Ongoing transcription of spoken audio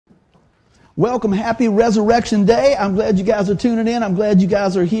Welcome. Happy Resurrection Day. I'm glad you guys are tuning in. I'm glad you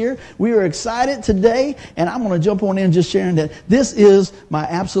guys are here. We are excited today, and I'm going to jump on in just sharing that this is my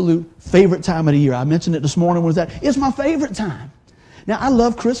absolute favorite time of the year. I mentioned it this morning. It's my favorite time. Now, I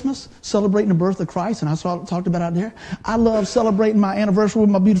love Christmas, celebrating the birth of Christ, and I talked about out there. I love celebrating my anniversary with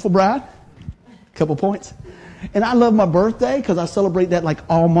my beautiful bride. Couple points. And I love my birthday because I celebrate that like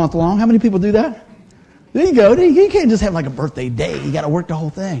all month long. How many people do that? There you go. You can't just have like a birthday day. You got to work the whole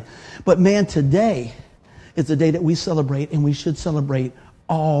thing. But man, today is the day that we celebrate, and we should celebrate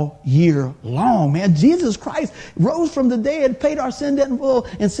all year long, man. Jesus Christ rose from the dead, paid our sin debt in full,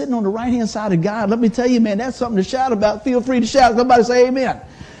 and sitting on the right-hand side of God. Let me tell you, man, that's something to shout about. Feel free to shout. Somebody say amen.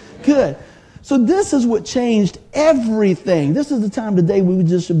 Good. So this is what changed everything. This is the time today we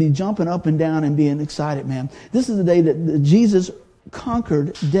just should be jumping up and down and being excited, man. This is the day that Jesus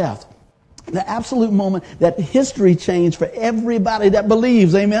conquered death. The absolute moment that history changed for everybody that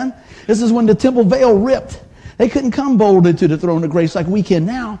believes, amen? This is when the temple veil ripped. They couldn't come boldly to the throne of grace like we can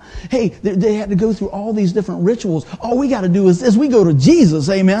now. Hey, they had to go through all these different rituals. All we got to do is this. We go to Jesus,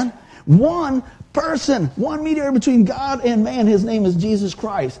 amen? One person, one mediator between God and man. His name is Jesus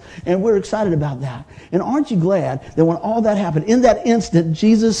Christ. And we're excited about that. And aren't you glad that when all that happened, in that instant,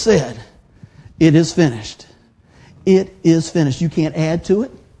 Jesus said, "It is finished." It is finished. You can't add to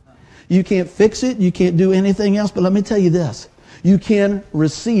it. You can't fix it. You can't do anything else. But let me tell you this. You can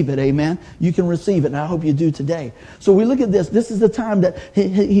receive it. Amen. You can receive it. And I hope you do today. So we look at this. This is the time that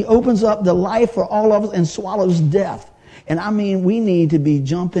he opens up the life for all of us and swallows death. And I mean, we need to be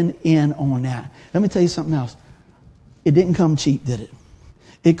jumping in on that. Let me tell you something else. It didn't come cheap, did it?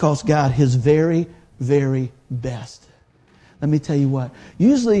 It cost God his very, very best. Let me tell you what.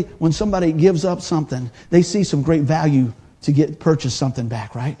 Usually when somebody gives up something, they see some great value to purchase something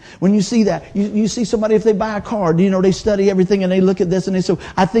back, right? When you see that, you see somebody, if they buy a car, they study everything and they look at this and they say,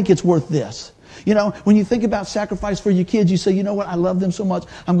 I think it's worth this. When you think about sacrifice for your kids, you say, you know what, I love them so much,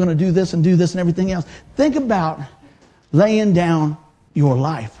 I'm going to do this and everything else. Think about laying down your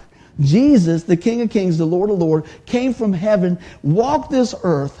life. Jesus, the King of Kings, the Lord of Lords, came from heaven, walked this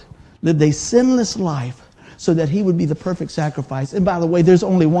earth, lived a sinless life, so that he would be the perfect sacrifice. And by the way, there's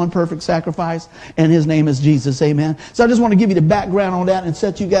only one perfect sacrifice, and his name is Jesus. Amen. So I just want to give you the background on that and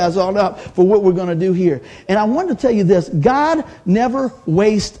set you guys all up for what we're going to do here. And I want to tell you this. God never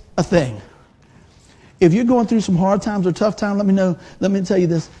wastes a thing. If you're going through some hard times or tough times, let me tell you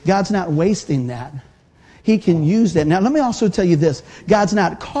this. God's not wasting that. He can use that. Now, let me also tell you this. God's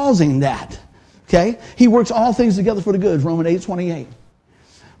not causing that. Okay? He works all things together for the good. Romans 8:28.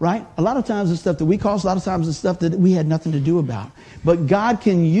 Right? A lot of times it's stuff that we cause, a lot of times it's stuff that we had nothing to do about. But God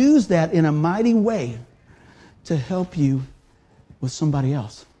can use that in a mighty way to help you with somebody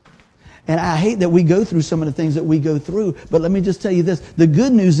else. And I hate that we go through some of the things that we go through, but let me just tell you this. The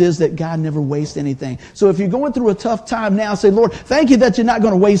good news is that God never wastes anything. So if you're going through a tough time now, say, Lord, thank you that you're not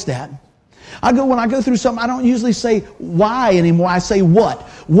going to waste that. When I go through something, I don't usually say why anymore. I say what.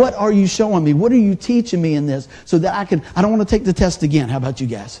 What are you showing me? What are you teaching me in this? So that I don't want to take the test again. How about you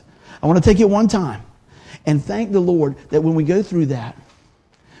guys? I want to take it one time. And thank the Lord that when we go through that,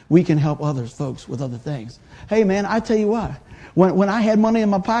 we can help others, folks, with other things. Hey, man, I tell you what. When I had money in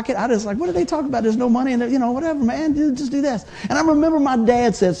my pocket, I just what do they talk about? There's no money in there. Whatever, man. Just do this. And I remember my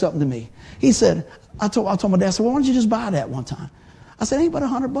dad said something to me. He said, I told my dad, I said, well, why don't you just buy that one time? I said, ain't but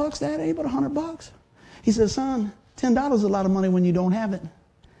 $100, Dad. Ain't but $100. He said, son, $10 is a lot of money when you don't have it.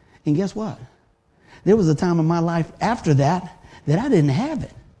 And guess what? There was a time in my life after that I didn't have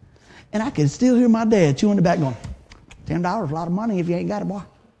it. And I could still hear my dad chewing the back going, $10 is a lot of money if you ain't got it, boy.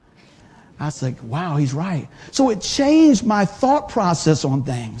 I said, wow, he's right. So it changed my thought process on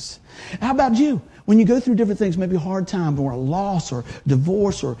things. How about you? When you go through different things, maybe a hard time or a loss or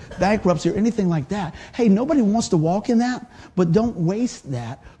divorce or bankruptcy or anything like that, hey, nobody wants to walk in that, but don't waste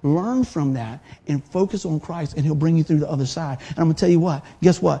that. Learn from that and focus on Christ, and he'll bring you through the other side. And I'm going to tell you what,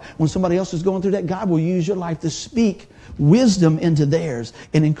 guess what? When somebody else is going through that, God will use your life to speak wisdom into theirs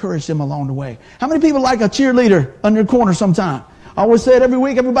and encourage them along the way. How many people like a cheerleader on their corner sometime? I always say it every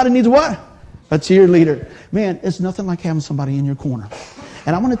week, everybody needs what? A cheerleader. Man, it's nothing like having somebody in your corner.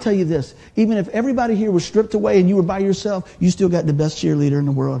 And I want to tell you this, even if everybody here was stripped away and you were by yourself, you still got the best cheerleader in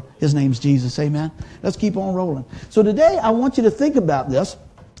the world. His name's Jesus. Amen. Let's keep on rolling. So today I want you to think about this.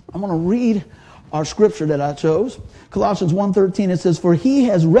 I'm going to read our scripture that I chose. Colossians 1:13, it says, for he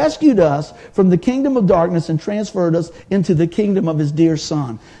has rescued us from the kingdom of darkness and transferred us into the kingdom of his dear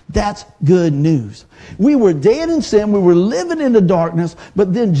Son. That's good news. We were dead in sin. We were living in the darkness,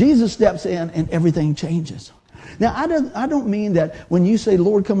 but then Jesus steps in and everything changes. Now, I don't mean that when you say,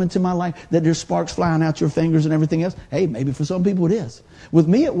 Lord, come into my life, that there's sparks flying out your fingers and everything else. Hey, maybe for some people it is. With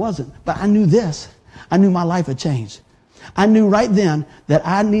me, it wasn't. But I knew this. I knew my life had changed. I knew right then that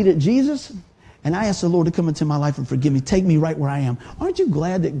I needed Jesus, and I asked the Lord to come into my life and forgive me. Take me right where I am. Aren't you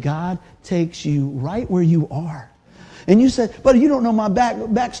glad that God takes you right where you are? And you said, but you don't know my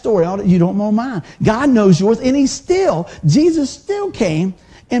backstory. You don't know mine. God knows yours, and Jesus still came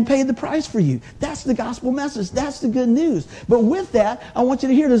and paid the price for you. That's the gospel message. That's the good news. But with that, I want you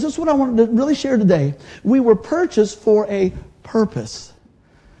to hear this. This is what I wanted to really share today. We were purchased for a purpose.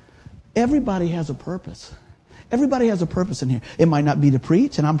 Everybody has a purpose. Everybody has a purpose in here. It might not be to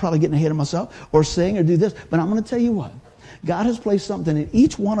preach, and I'm probably getting ahead of myself, or sing or do this, but I'm going to tell you what. God has placed something in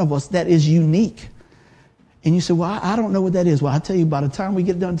each one of us that is unique. And you say, well, I don't know what that is. Well, I tell you, by the time we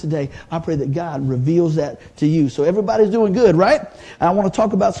get done today, I pray that God reveals that to you. So everybody's doing good, right? I want to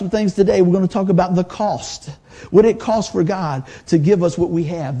talk about some things today. We're going to talk about the cost. What it costs for God to give us what we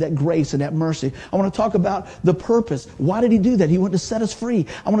have, that grace and that mercy. I want to talk about the purpose. Why did he do that? He wanted to set us free.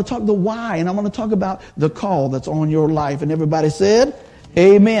 I want to talk the why, and I want to talk about the call that's on your life. And everybody said,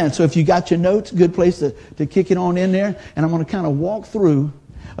 amen. So if you got your notes, good place to kick it on in there. And I'm going to kind of walk through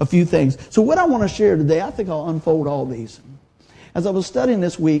a few things. So what I want to share today, I think I'll unfold all these. As I was studying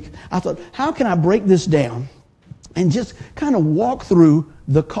this week, I thought, how can I break this down and just kind of walk through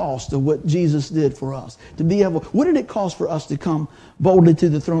the cost of what Jesus did for us? To be able, what did it cost for us to come boldly to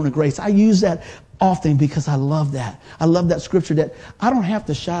the throne of grace? I use that often because I love that. I love that scripture that I don't have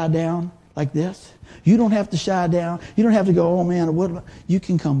to shy down like this. You don't have to shy down. You don't have to go, oh man, what? You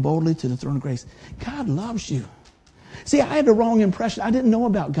can come boldly to the throne of grace. God loves you. See, I had the wrong impression. I didn't know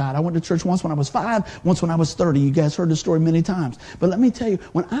about God. I went to church once when I was 5, once when I was 30. You guys heard the story many times. But let me tell you,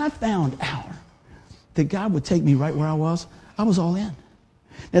 when I found out that God would take me right where I was all in.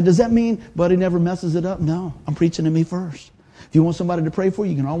 Now, does that mean Buddy never messes it up? No, I'm preaching to me first. If you want somebody to pray for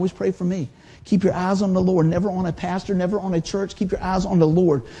you, you can always pray for me. Keep your eyes on the Lord, never on a pastor, never on a church. Keep your eyes on the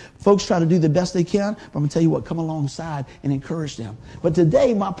Lord. Folks try to do the best they can, but I'm going to tell you what, come alongside and encourage them. But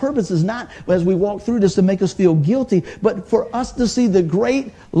today, my purpose is not, as we walk through this, to make us feel guilty, but for us to see the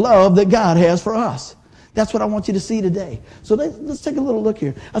great love that God has for us. That's what I want you to see today. So let's take a little look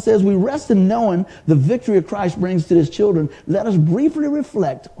here. I say, as we rest in knowing the victory of Christ brings to his children, let us briefly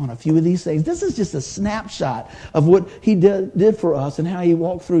reflect on a few of these things. This is just a snapshot of what he did for us and how he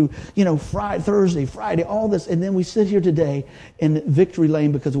walked through, Thursday, Friday, all this. And then we sit here today in victory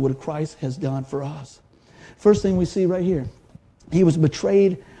lane because of what Christ has done for us. First thing we see right here, he was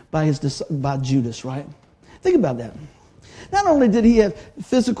betrayed by Judas, right? Think about that. Not only did he have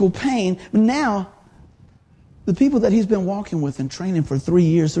physical pain, but now the people that he's been walking with and training for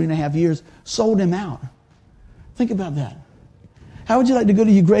 3.5 years, sold him out. Think about that. How would you like to go to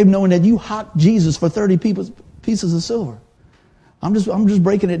your grave knowing that you hocked Jesus for 30 pieces of silver? I'm just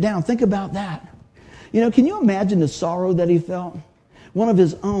breaking it down. Think about that. Can you imagine the sorrow that he felt? One of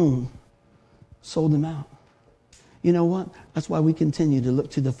his own sold him out. You know what? That's why we continue to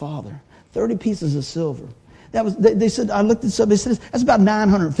look to the Father. 30 pieces of silver. They said, I looked at something, they said, that's about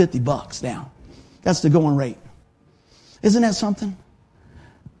 $950 now. That's the going rate. Isn't that something?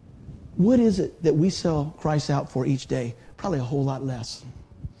 What is it that we sell Christ out for each day? Probably a whole lot less.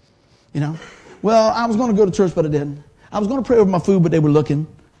 Well, I was going to go to church, but I didn't. I was going to pray over my food, but they were looking.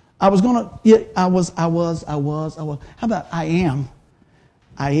 I was. How about I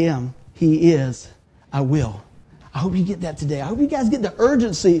am, he is, I will. I hope you get that today. I hope you guys get the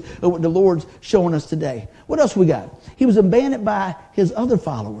urgency of what the Lord's showing us today. What else we got? He was abandoned by his other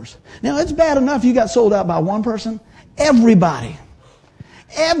followers. Now, it's bad enough you got sold out by one person. Everybody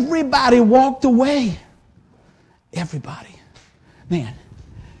walked away. Everybody. Man,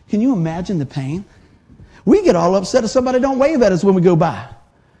 can you imagine the pain? We get all upset if somebody don't wave at us when we go by.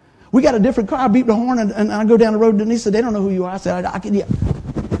 We got a different car. I beep the horn and I go down the road. Denise said, they don't know who you are. I said, I can, yeah.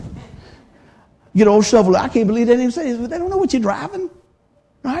 Get old shovel. I can't believe they didn't even say this. They don't know what you're driving.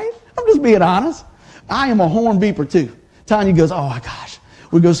 Right? I'm just being honest. I am a horn beeper too. Tanya goes, oh my gosh.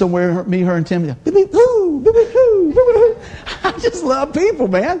 We go somewhere, me, her, and Timothy. Beep, beep, hoo, beep, beep, hoo, beep, beep, hoo. I just love people,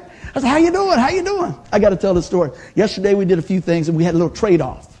 man. I said, how you doing? How you doing? I got to tell the story. Yesterday we did a few things and we had a little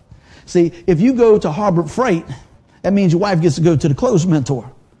trade-off. See, if you go to Harbor Freight, that means your wife gets to go to the Clothes Mentor.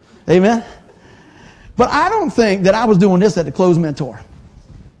 Amen? But I don't think that I was doing this at the Clothes Mentor.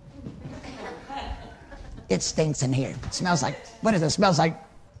 It stinks in here. It smells like, what is it? It smells like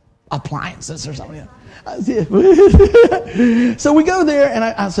appliances or something. So we go there, and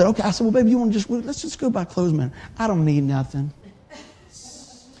I said, okay. I said, well, baby, let's just go by Clothes Mentor. I don't need nothing.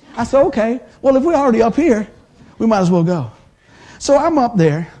 I said, okay. Well, if we're already up here, we might as well go. So I'm up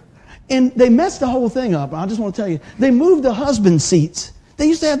there, And they messed the whole thing up. I just want to tell you, they moved the husband seats. They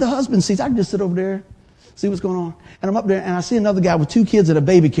used to have the husband seats. I can just sit over there, see what's going on. And I'm up there, and I see another guy with 2 kids in a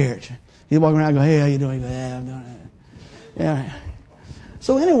baby carriage. He's walking around, I go, hey, how you doing? He goes, yeah, I'm doing it. Yeah.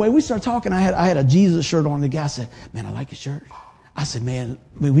 So anyway, we start talking. I had a Jesus shirt on. The guy said, man, I like your shirt. I said, man,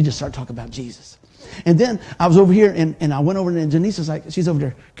 we just started talking about Jesus. And then I was over here, and I went over, and Janice is like, she's over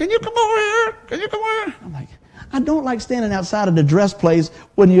there, can you come over here? Can you come over here? I'm like, I don't like standing outside of the dress place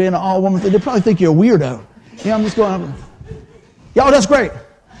when you're in an all-woman thing. They probably think you're a weirdo. You know, I'm just going, y'all, that's great.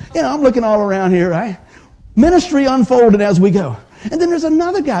 You know, I'm looking all around here, right? Ministry unfolding as we go. And then there's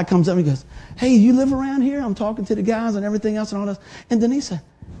another guy comes up and he goes, hey, you live around here? I'm talking to the guys and everything else and all this. And Denise said,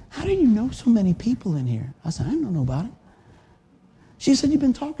 how do you know so many people in here? I said, I don't know nobody. She said, you've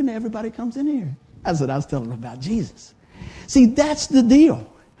been talking to everybody who comes in here. I said, I was telling them about Jesus. See, that's the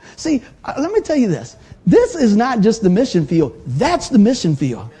deal. See, let me tell you this. This is not just the mission field. That's the mission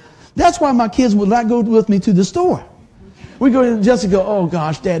field. That's why my kids would not go with me to the store. We go to Jessica, oh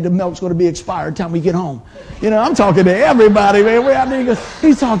gosh, Dad, the milk's going to be expired time we get home. You know, I'm talking to everybody, man. We're out there, he goes,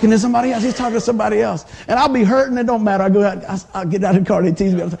 he's talking to somebody else. He's talking to somebody else. And I'll be hurting. It don't matter. I go out, I'll get out of the car. They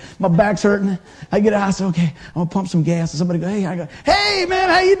tease me. My back's hurting. I get out. I say, okay, I'm going to pump some gas. And somebody go, hey, I go, hey, man,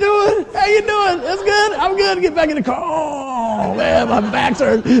 how you doing? How you doing? That's good. I'm good. Get back in the car. Oh, man, my back's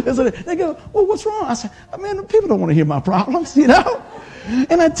hurting. They go, well, what's wrong? I say, man, people don't want to hear my problems, you know?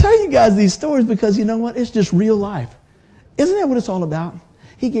 And I tell you guys these stories because you know what? It's just real life. Isn't that what it's all about?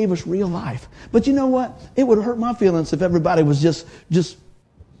 He gave us real life. But you know what? It would hurt my feelings if everybody was just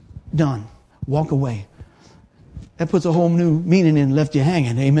done. Walk away. That puts a whole new meaning in, left you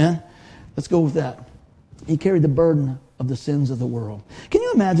hanging. Amen? Let's go with that. He carried the burden of the sins of the world. Can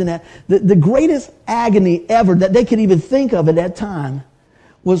you imagine that? The greatest agony ever that they could even think of at that time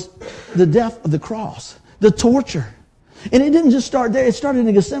was the death of the cross, the torture. And it didn't just start there. It started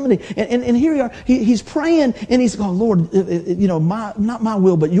in Gethsemane. And here we are. He's praying and he's going, Lord, you know, not my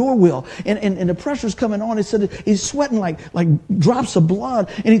will, but your will. And the pressure's coming on. He said he's sweating like drops of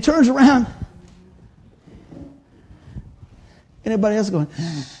blood. And he turns around. And everybody else is going,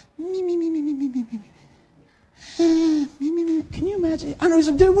 can you imagine? I know he's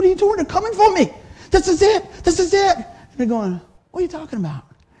like, dude, what are you doing? They're coming for me. This is it. This is it. And they're going, what are you talking about?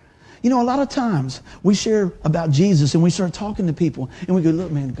 You know, a lot of times we share about Jesus and we start talking to people and we go,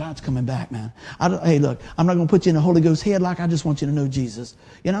 look, man, God's coming back, man. Hey, look, I'm not going to put you in the Holy Ghost headlock. I just want you to know Jesus,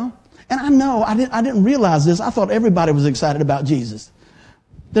 you know? And I know, I didn't realize this. I thought everybody was excited about Jesus.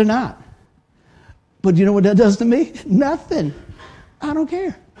 They're not. But you know what that does to me? Nothing. I don't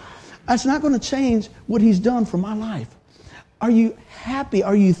care. That's not going to change what he's done for my life. Are you happy?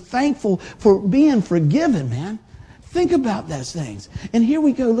 Are you thankful for being forgiven, man? Think about those things. And here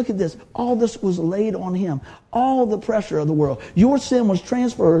we go. Look at this. All this was laid on him. All the pressure of the world. Your sin was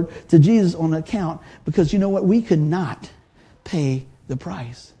transferred to Jesus on account because you know what? We could not pay the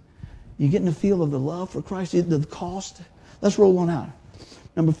price. You getting the feel of the love for Christ? The cost? Let's roll on out.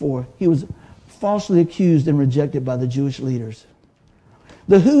 Number 4. He was falsely accused and rejected by the Jewish leaders.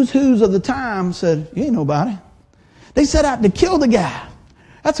 The who's of the time said, you ain't nobody. They set out to kill the guy.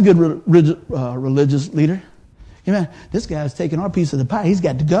 That's a good religious leader. You know, this guy's taking our piece of the pie. He's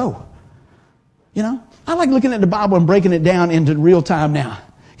got to go. You know, I like looking at the Bible and breaking it down into real time now.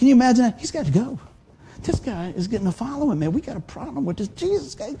 Can you imagine that? He's got to go. This guy is getting a following, man. We got a problem with this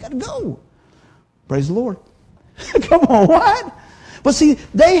Jesus guy. He's got to go. Praise the Lord. Come on, what? But see,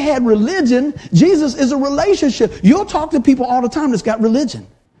 they had religion. Jesus is a relationship. You'll talk to people all the time that's got religion.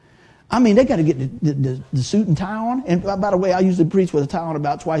 I mean, they got to get the suit and tie on. And by the way, I usually preach with a tie on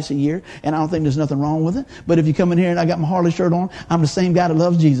about twice a year, and I don't think there's nothing wrong with it. But if you come in here and I got my Harley shirt on, I'm the same guy that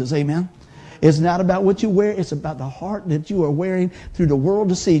loves Jesus. Amen. It's not about what you wear. It's about the heart that you are wearing through the world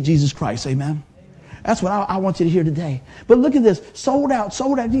to see Jesus Christ. Amen. That's what I want you to hear today. But look at this. Sold out,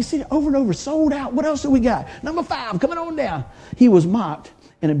 sold out. Do you see it over and over? Sold out. What else do we got? Number 5, coming on down. He was mocked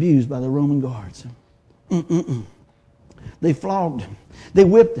and abused by the Roman guards. They flogged him. They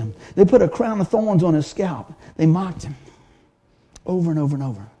whipped him. They put a crown of thorns on his scalp. They mocked him over and over and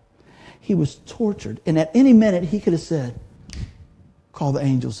over. He was tortured. And at any minute, he could have said, call the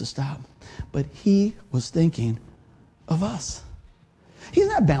angels to stop. But he was thinking of us. He's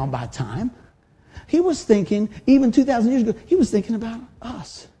not bound by time. He was thinking, even 2,000 years ago, he was thinking about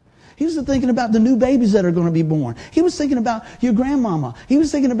us. He was thinking about the new babies that are going to be born. He was thinking about your grandmama. He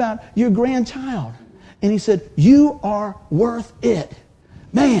was thinking about your grandchild. And he said, you are worth it.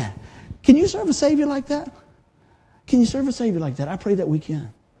 Man, can you serve a Savior like that? Can you serve a Savior like that? I pray that we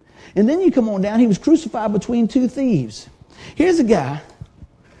can. And then you come on down. He was crucified between 2 thieves. Here's a guy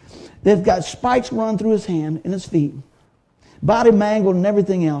that's got spikes run through his hand and his feet, body mangled and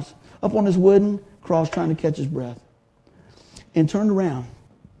everything else. up on this wooden cross trying to catch his breath, and turned around.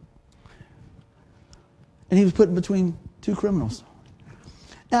 And he was put between two criminals.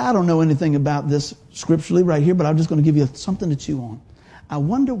 Now, I don't know anything about this scripturally right here, but I'm just going to give you something to chew on. I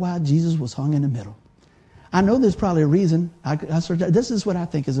wonder why Jesus was hung in the middle. I know there's probably a reason. I searched out. This is what I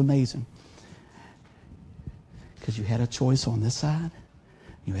think is amazing. Because you had a choice on this side.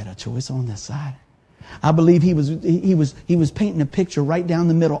 You had a choice on this side. I believe he was painting a picture right down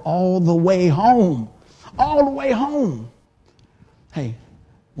the middle all the way home. All the way home. Hey,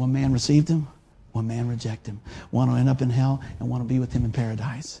 one man received him, one man rejected him. One will end up in hell and one will be with him in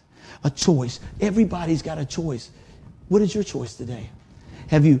paradise. A choice. Everybody's got a choice. What is your choice today?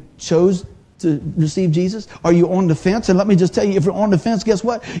 Have you chose to receive Jesus? Are you on the fence? And let me just tell you, if you're on the fence, guess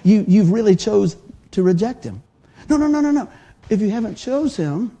what? You've really chose to reject him. No. If you haven't chose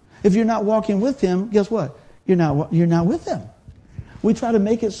him, if you're not walking with him, guess what? You're not with him. We try to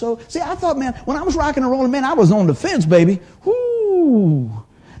make it so. See, I thought, man, when I was rocking and rolling, man, I was on the fence, baby. Whoo!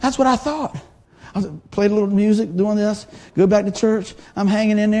 That's what I thought. I played a little music, doing this, go back to church. I'm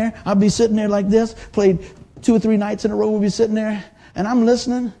hanging in there. I'll be sitting there like this. Played 2 or 3 nights in a row. We'll be sitting there, and I'm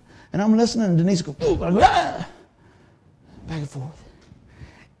listening, and Denise goes, ooh, back and forth.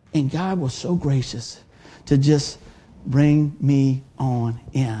 And God was so gracious to just bring me on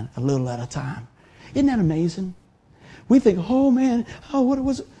in a little at a time. Isn't that amazing? We think, what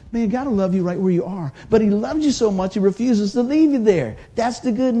was it? Man, God will love you right where you are. But he loves you so much, he refuses to leave you there. That's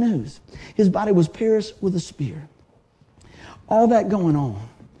the good news. His body was pierced with a spear. All that going on.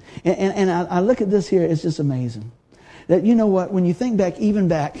 And I look at this here, it's just amazing. That, you know what, when you think back, even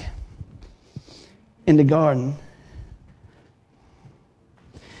back in the garden,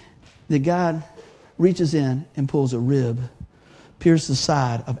 that God reaches in and pulls a rib, pierces the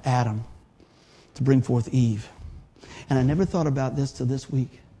side of Adam to bring forth Eve. And I never thought about this till this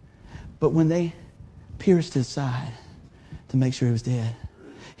week. But when they pierced his side to make sure he was dead,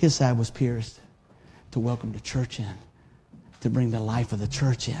 his side was pierced to welcome the church in, to bring the life of the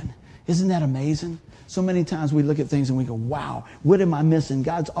church in. Isn't that amazing? So many times we look at things and we go, wow, what am I missing?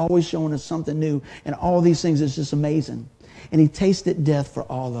 God's always showing us something new, and all these things is just amazing. And he tasted death for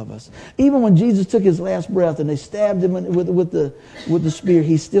all of us. Even when Jesus took his last breath and they stabbed him with the spear,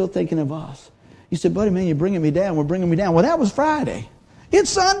 he's still thinking of us. You said, buddy, man, you're bringing me down. We're bringing me down. Well, that was Friday. It's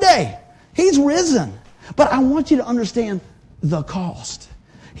Sunday. He's risen. But I want you to understand the cost.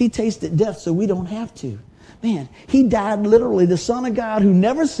 He tasted death so we don't have to. Man, he died literally. The Son of God who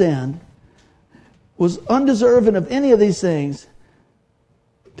never sinned, was undeserving of any of these things,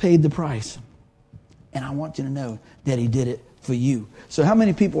 paid the price. And I want you to know that he did it for you. So how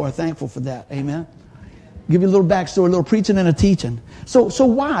many people are thankful for that? Amen? Give you a little backstory, a little preaching and a teaching. So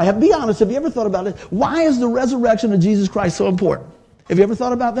why? Be honest, have you ever thought about it? Why is the resurrection of Jesus Christ so important? Have you ever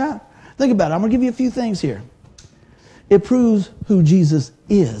thought about that? Think about it. I'm going to give you a few things here. It proves who Jesus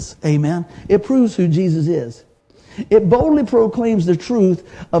is. Amen? It proves who Jesus is. It boldly proclaims the truth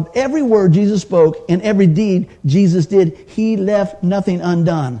of every word Jesus spoke and every deed Jesus did. He left nothing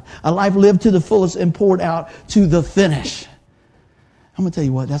undone. A life lived to the fullest and poured out to the finish. I'm going to tell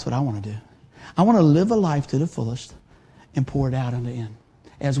you what, that's what I want to do. I want to live a life to the fullest and pour it out unto the end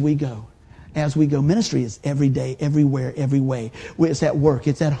as we go. As we go. Ministry is every day, everywhere, every way. It's at work,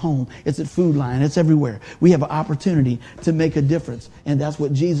 it's at home, it's at Food Line, it's everywhere. We have an opportunity to make a difference, and that's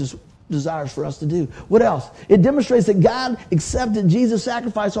what Jesus desires for us to do. What else? It demonstrates that God accepted Jesus'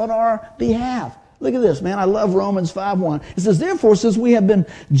 sacrifice on our behalf. Look at this, man. I love Romans 5:1. It says, therefore, since we have been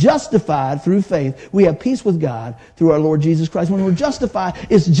justified through faith, we have peace with God through our Lord Jesus Christ. When we're justified,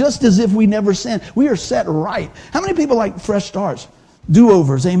 it's just as if we never sinned. We are set right. How many people like fresh starts?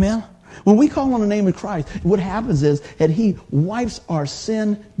 Do-overs, amen? When we call on the name of Christ, what happens is that he wipes our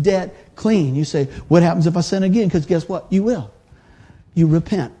sin debt clean. You say, what happens if I sin again? Because guess what? You will. You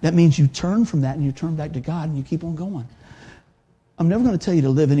repent. That means you turn from that and you turn back to God and you keep on going. I'm never going to tell you to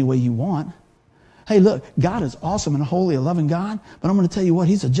live any way you want. Hey, look, God is awesome and holy, a loving God, but I'm going to tell you what,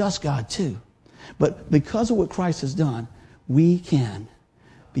 he's a just God too. But because of what Christ has done, we can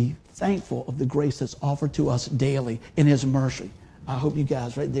be thankful of the grace that's offered to us daily in his mercy. I hope you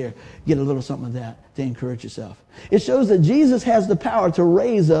guys right there get a little something of that to encourage yourself. It shows that Jesus has the power to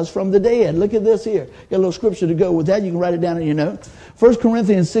raise us from the dead. Look at this here. Got a little scripture to go with that. You can write it down in your note. 1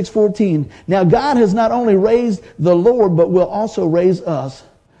 Corinthians 6:14. Now God has not only raised the Lord, but will also raise us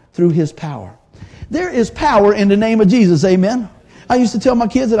through his power. There is power in the name of Jesus. Amen. I used to tell my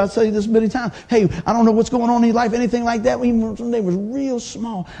kids that, I'll tell you this many times. Hey, I don't know what's going on in your life, anything like that. Even when they were real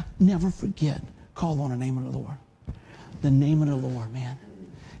small, never forget, call on the name of the Lord. The name of the Lord, man.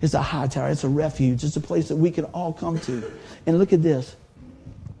 It's a high tower. It's a refuge. It's a place that we can all come to. And look at this.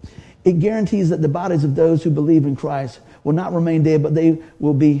 It guarantees that the bodies of those who believe in Christ will not remain dead, but they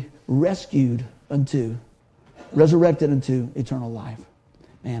will be resurrected unto eternal life.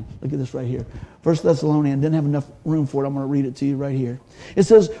 Man, look at this right here. 1 Thessalonians, didn't have enough room for it. I'm going to read it to you right here. It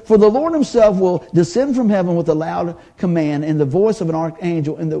says, "For the Lord himself will descend from heaven with a loud command and the voice of an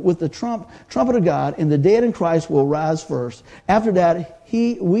archangel and with the trumpet of God, and the dead in Christ will rise first. After that,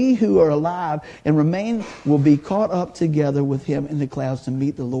 we who are alive and remain will be caught up together with him in the clouds to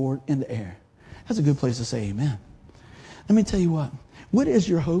meet the Lord in the air." That's a good place to say amen. Let me tell you what is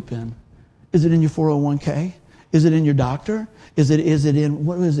your hope in? Is it in your 401k? Is it in your doctor? Is it in,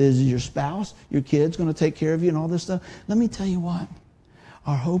 what is it? Is it your spouse? Your kids going to take care of you and all this stuff? Let me tell you what.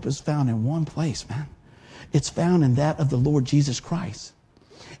 Our hope is found in one place, man. It's found in that of the Lord Jesus Christ.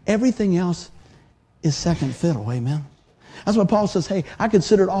 Everything else is second fiddle, amen? That's why Paul says, hey, I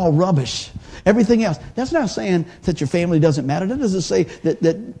consider it all rubbish. Everything else. That's not saying that your family doesn't matter. That doesn't say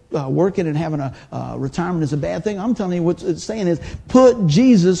that working and having a retirement is a bad thing. I'm telling you what it's saying is put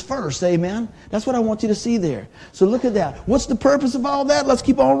Jesus first, amen? That's what I want you to see there. So look at that. What's the purpose of all that? Let's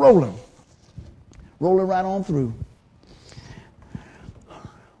keep on rolling. Rolling right on through.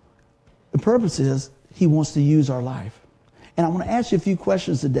 The purpose is he wants to use our life. And I want to ask you a few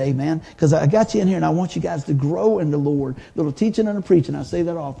questions today, man, because I got you in here and I want you guys to grow in the Lord. A little teaching and a preaching. I say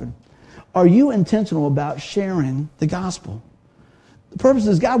that often. Are you intentional about sharing the gospel? The purpose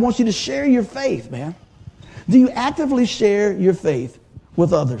is God wants you to share your faith, man. Do you actively share your faith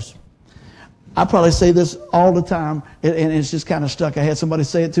with others? I probably say this all the time, and it's just kind of stuck. I had somebody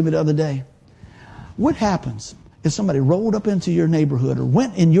say it to me the other day. What happens if somebody rolled up into your neighborhood or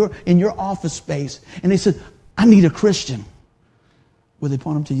went in your office space and they said, I need a Christian? Would they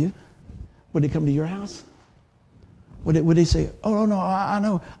point them to you? Would they come to your house? Would they say, oh, no, I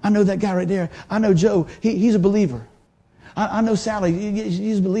know that guy right there. I know Joe. He's a believer. I know Sally.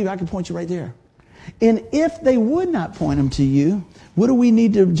 He's a believer. I can point you right there. And if they would not point them to you, what do we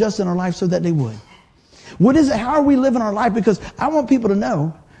need to adjust in our life so that they would? What is it? How are we living our life? Because I want people to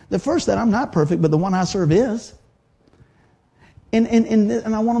know that first that I'm not perfect, but the one I serve is. And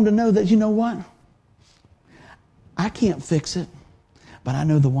I want them to know that, you know what? I can't fix it, but I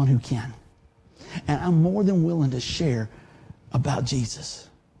know the one who can. And I'm more than willing to share about Jesus.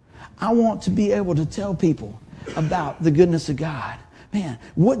 I want to be able to tell people about the goodness of God. Man,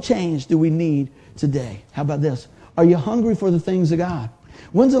 what change do we need today? How about this? Are you hungry for the things of God?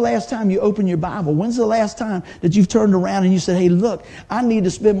 When's the last time you opened your Bible? When's the last time that you've turned around and you said, hey, look, I need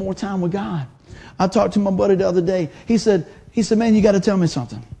to spend more time with God? I talked to my buddy the other day. He said, man, you got to tell me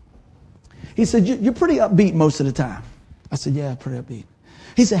something. He said, you're pretty upbeat most of the time. I said, yeah, pretty upbeat.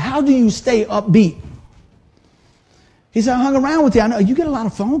 He said, how do you stay upbeat? He said, I hung around with you. I know you get a lot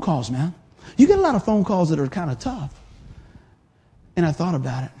of phone calls, man. You get a lot of phone calls that are kind of tough. And I thought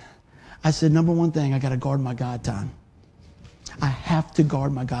about it. I said, number one thing, I got to guard my God time. I have to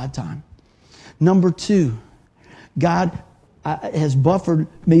guard my God time. Number two, God has buffered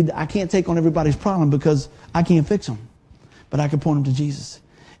me. I can't take on everybody's problem because I can't fix them. But I can point them to Jesus.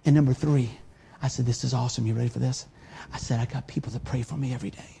 And number three, I said, this is awesome. You ready for this? I said, I got people that pray for me every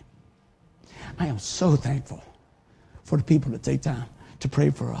day. I am so thankful for the people that take time to pray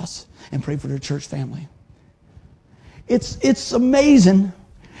for us and pray for their church family. It's amazing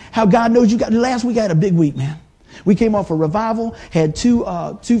how God knows you got. Last week I had a big week, man. We came off a revival, had two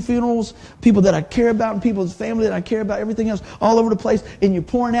funerals, people that I care about and people's family that I care about, everything else all over the place. And you're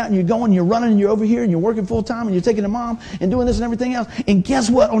pouring out and you're going, you're running and you're over here and you're working full time and you're taking the mom and doing this and everything else. And guess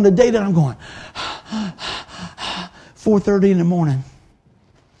what? On the day that I'm going, 4:30 in the morning,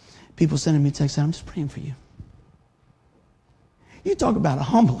 people sending me texts saying, I'm just praying for you. You talk about a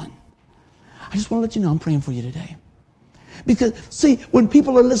humbling. I just want to let you know I'm praying for you today. Because, see, when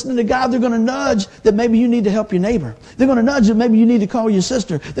people are listening to God, they're going to nudge that maybe you need to help your neighbor. They're going to nudge that maybe you need to call your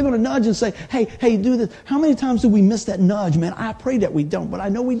sister. They're going to nudge and say, hey, do this. How many times do we miss that nudge, man? I pray that we don't, but I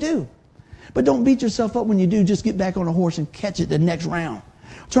know we do. But don't beat yourself up when you do. Just get back on a horse and catch it the next round.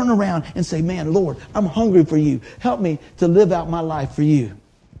 Turn around and say, man, Lord, I'm hungry for you. Help me to live out my life for you.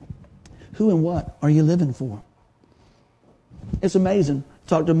 Who and what are you living for? It's amazing.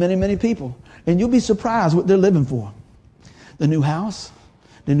 Talk to many, many people, and you'll be surprised what they're living for. The new house,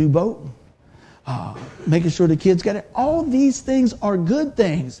 the new boat, making sure the kids get it. All these things are good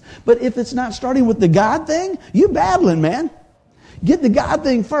things. But if it's not starting with the God thing, you're battling, man. Get the God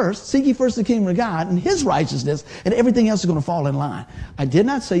thing first. Seek ye first the kingdom of God and his righteousness, and everything else is going to fall in line. I did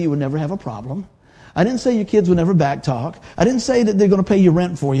not say you would never have a problem. I didn't say your kids would never back talk. I didn't say that they're going to pay your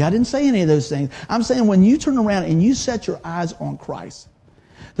rent for you. I didn't say any of those things. I'm saying when you turn around and you set your eyes on Christ,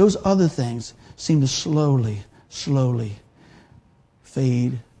 those other things seem to slowly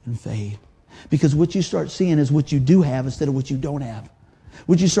fade and fade. Because what you start seeing is what you do have instead of what you don't have.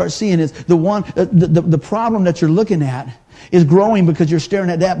 What you start seeing is the problem that you're looking at is growing because you're staring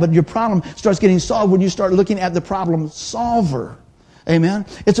at that, but your problem starts getting solved when you start looking at the problem solver. Amen.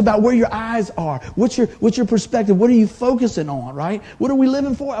 It's about where your eyes are. What's your perspective? What are you focusing on, right? What are we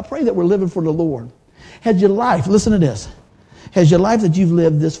living for? I pray that we're living for the Lord. Has your life, listen to this, has your life that you've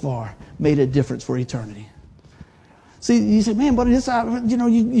lived this far made a difference for eternity? See, you say, man, buddy,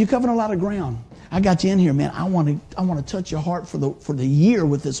 you're covering a lot of ground. I got you in here, man. I want to touch your heart for the year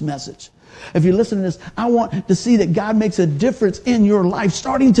with this message. If you're listening to this, I want to see that God makes a difference in your life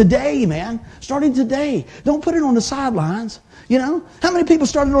starting today, man. Starting today. Don't put it on the sidelines. You know, how many people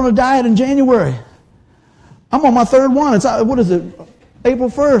started on a diet in January? I'm on my third one. It's, what is it? April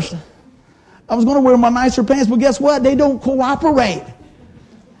 1st. I was going to wear my nicer pants, but guess what? They don't cooperate.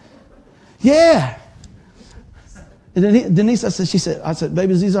 Yeah. And Denise, I said,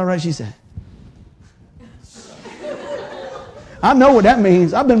 baby, is these all right? She said, I know what that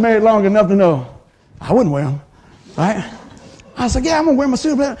means. I've been married long enough to know I wouldn't wear them, right? I said, yeah, I'm going to wear my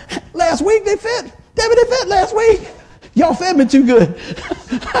suit. Last week they fit. David, they fit last week. Y'all fed me too good.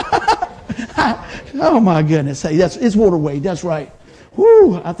 Oh, my goodness. Hey, it's water weight. That's right.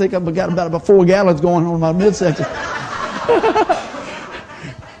 Whoo, I think I've got about 4 gallons going on in my midsection.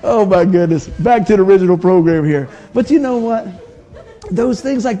 Oh, my goodness. Back to the original program here. But you know what? Those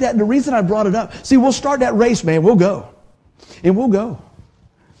things like that, and the reason I brought it up, see, we'll start that race, man. We'll go. And we'll go.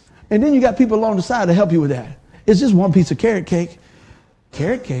 And then you got people along the side to help you with that. It's just one piece of carrot cake.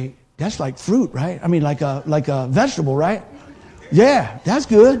 Carrot cake, that's like fruit, right? I mean, like a vegetable, right? Yeah, that's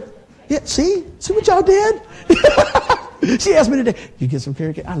good. Yeah, see what y'all did? She asked me today, you get some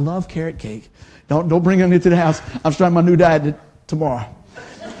carrot cake? I love carrot cake. Don't bring them into the house. I'm starting my new diet tomorrow.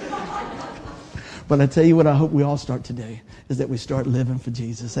 But I tell you what I hope we all start today is that we start living for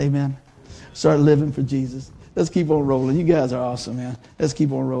Jesus. Amen? Start living for Jesus. Let's keep on rolling. You guys are awesome, man. Let's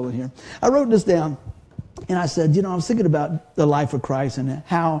keep on rolling here. I wrote this down, and I said, I was thinking about the life of Christ and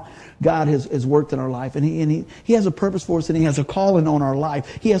how God has worked in our life. And he has a purpose for us, and he has a calling on our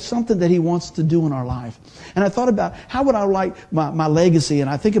life. He has something that he wants to do in our life. And I thought about how would I like my legacy, and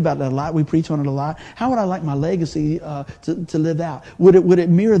I think about that a lot. We preach on it a lot. How would I like my legacy to live out? Would it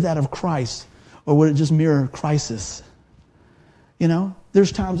mirror that of Christ, or would it just mirror crisis? You know,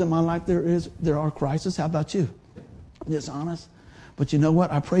 there's times in my life there are crises. How about you? Just honest. But you know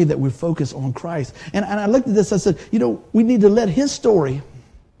what? I pray that we focus on Christ. And I looked at this, I said, we need to let his story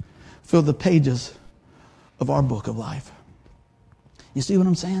fill the pages of our book of life. You see what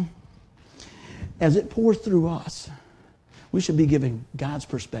I'm saying? As it pours through us, we should be giving God's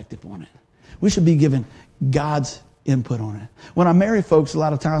perspective on it. We should be giving God's input on it. When I marry folks, a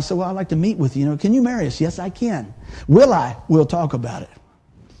lot of times I say, well, I'd like to meet with you. Can you marry us? Yes, I can. Will I? We'll talk about it.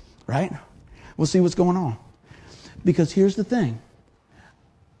 Right? We'll see what's going on. Because here's the thing.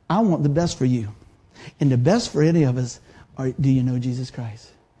 I want the best for you. And the best for any of us do you know Jesus Christ?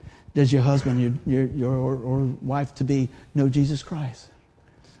 Does your husband, or wife-to-be know Jesus Christ?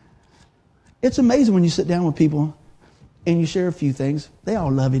 It's amazing when you sit down with people and you share a few things. They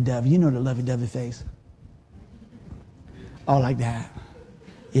all lovey-dovey. You know the lovey-dovey face. All like that.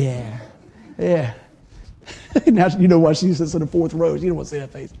 Yeah. Yeah. Now you know why she sits in the fourth row. You don't want to see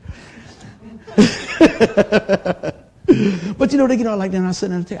that face. But they get all like that. And I sit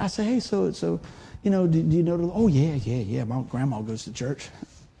down and I say, hey, so do you know the Lord? Oh, yeah. My grandma goes to church.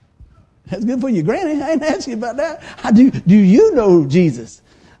 That's good for you, Granny. I ain't asking you about that. Do you know Jesus?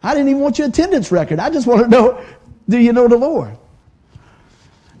 I didn't even want your attendance record. I just want to know, do you know the Lord?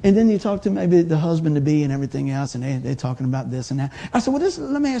 And then you talk to maybe the husband-to-be and everything else, and they're talking about this and that. I said, well,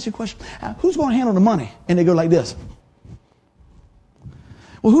 let me ask you a question. Who's going to handle the money? And they go like this.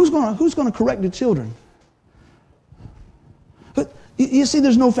 Well, who's going to correct the children? But you see,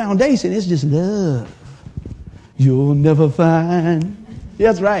 there's no foundation. It's just love. You'll never find.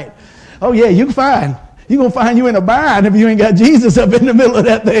 That's right. Oh, yeah, you can find. You're going to find you in a bind if you ain't got Jesus up in the middle of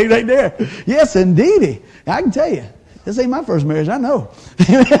that thing right there. Yes, indeedy. I can tell you. This ain't my first marriage, I know.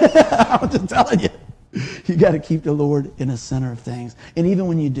 I'm just telling you. You got to keep the Lord in the center of things. And even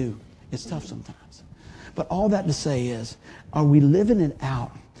when you do, it's tough sometimes. But all that to say is, are we living it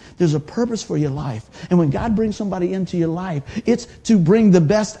out? There's a purpose for your life. And when God brings somebody into your life, it's to bring the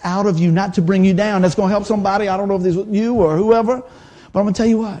best out of you, not to bring you down. That's going to help somebody. I don't know if this is you or whoever. But I'm going to tell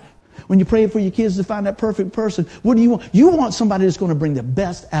you what. When you're praying for your kids to find that perfect person, what do you want? You want somebody that's going to bring the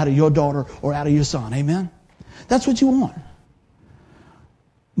best out of your daughter or out of your son. Amen? That's what you want.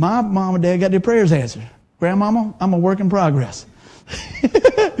 My mom and dad got their prayers answered. Grandmama, I'm a work in progress.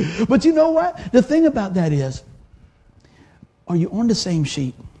 But you know what? The thing about that is, are you on the same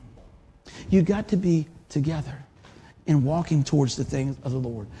sheet? You got to be together and walking towards the things of the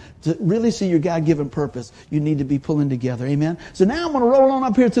Lord. To really see your God-given purpose, you need to be pulling together. Amen? So now I'm going to roll on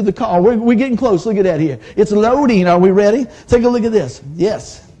up here to the call. We're getting close. Look at that here. It's loading. Are we ready? Take a look at this.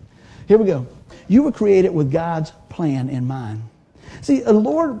 Yes. Here we go. You were created with God's plan in mind. See, the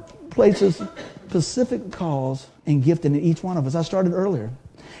Lord places specific calls and gifting in each one of us. I started earlier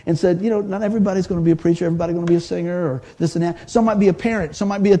and said, not everybody's going to be a preacher, everybody's going to be a singer or this and that. Some might be a parent, some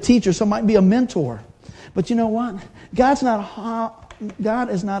might be a teacher, some might be a mentor. But you know what? God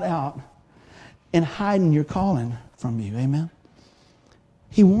is not out and hiding your calling from you. Amen?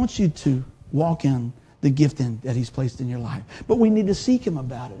 He wants you to walk in the gifting that He's placed in your life. But we need to seek Him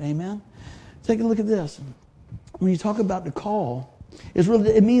about it. Amen? Take a look at this. When you talk about the call,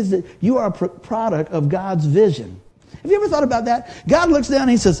 it means that you are a product of God's vision. Have you ever thought about that? God looks down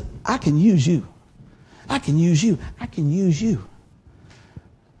and He says, I can use you. I can use you. I can use you.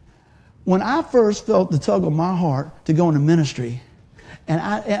 When I first felt the tug of my heart to go into ministry, and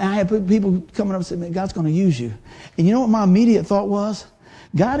I had people coming up and saying, man, God's going to use you. And you know what my immediate thought was?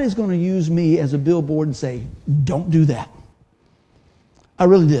 God is going to use me as a billboard and say, don't do that. I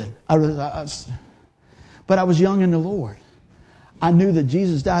really did. But I was young in the Lord. I knew that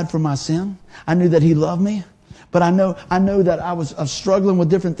Jesus died for my sin. I knew that He loved me. But I know that I was struggling with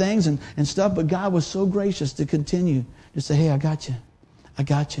different things and stuff. But God was so gracious to continue to say, hey, I got you. I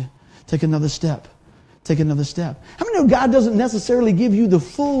got you. Take another step. Take another step. How many know God doesn't necessarily give you the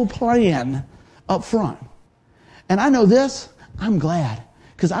full plan up front? And I know this. I'm glad.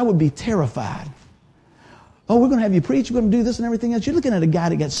 Because I would be terrified. Oh, we're going to have you preach. We're going to do this and everything else. You're looking at a guy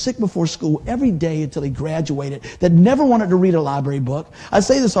that got sick before school every day until he graduated, that never wanted to read a library book. I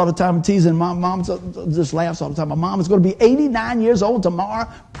say this all the time, I'm teasing. My mom just laughs all the time. My mom is going to be 89 years old tomorrow.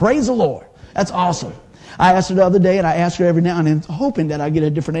 Praise the Lord. That's awesome. I asked her the other day, and I ask her every now and then, hoping that I get a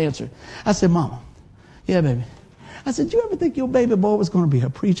different answer. I said, Mama, yeah, baby. I said, do you ever think your baby boy was going to be a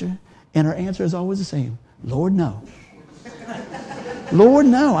preacher? And her answer is always the same. Lord, no. Lord,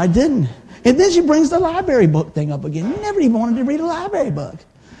 no, I didn't. And then she brings the library book thing up again. You never even wanted to read a library book.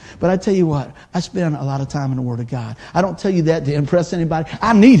 But I tell you what, I spend a lot of time in the Word of God. I don't tell you that to impress anybody.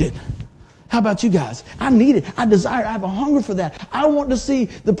 I need it. How about you guys? I need it. I desire it. I have a hunger for that. I want to see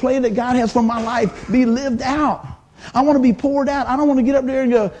the plan that God has for my life be lived out. I want to be poured out. I don't want to get up there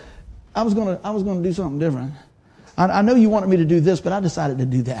and go, I was going to do something different. I know you wanted me to do this, but I decided to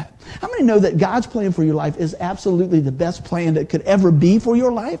do that. How many know that God's plan for your life is absolutely the best plan that could ever be for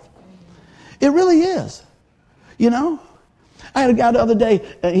your life? It really is. You know? I had a guy the other day,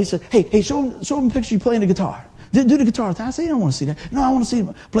 he said, hey, show him a picture you playing the guitar. Do the guitar thing. I said, you don't want to see that. No, I want to see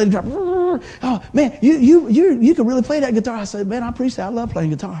him play the guitar. Oh, man, you can really play that guitar. I said, man, I appreciate it. I love playing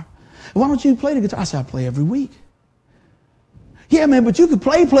guitar. Why don't you play the guitar? I said, I play every week. Yeah, man, but you can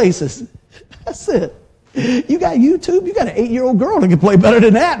play places. I said, you got YouTube? You got an 8-year-old girl that can play better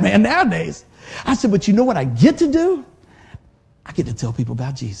than that, man, nowadays. I said, but you know what I get to do? I get to tell people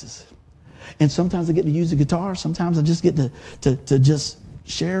about Jesus. And sometimes I get to use the guitar. Sometimes I just get to just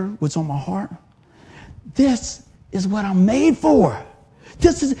share what's on my heart. This is what I'm made for.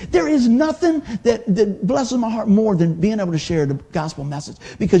 There is nothing that blesses my heart more than being able to share the gospel message.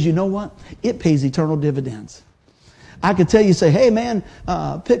 Because you know what? It pays eternal dividends. I could tell you, say, hey man,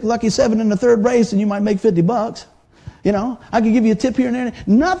 pick Lucky 7 in the third race and you might make $50. You know, I could give you a tip here and there.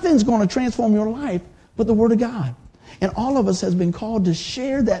 Nothing's going to transform your life but the Word of God. And all of us has been called to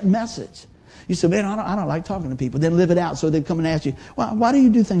share that message. You say, man, I don't like talking to people. Then live it out. So they come and ask you, why do you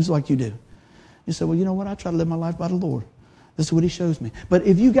do things like you do? You say, well, you know what? I try to live my life by the Lord. This is what He shows me. But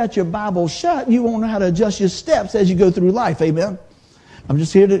if you got your Bible shut, you won't know how to adjust your steps as you go through life. Amen? I'm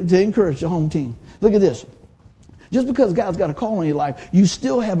just here to encourage the home team. Look at this. Just because God's got a call on your life, you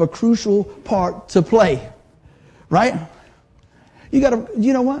still have a crucial part to play. Right? You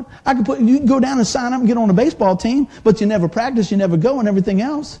know what? You can go down and sign up and get on a baseball team, but you never practice, you never go and everything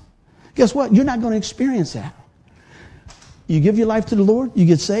else. Guess what? You're not going to experience that. You give your life to the Lord, you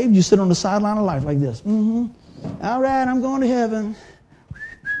get saved, you sit on the sideline of life like this. All right, I'm going to heaven.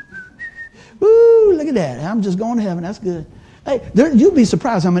 Woo, look at that. I'm just going to heaven. That's good. Hey, you'd be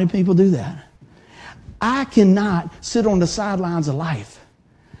surprised how many people do that. I cannot sit on the sidelines of life.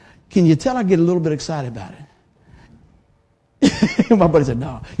 Can you tell I get a little bit excited about it? My buddy said,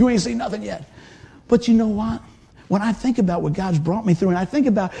 no, you ain't seen nothing yet. But you know what? When I think about what God's brought me through, and I think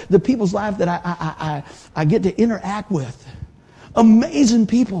about the people's life that I get to interact with, amazing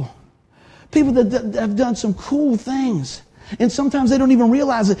people that have done some cool things. And sometimes they don't even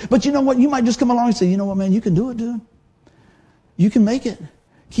realize it. But you know what? You might just come along and say, you know what, man, you can do it, dude. You can make it.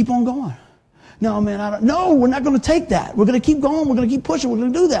 Keep on going. No, man, no, we're not going to take that. We're going to keep going. We're going to keep pushing. We're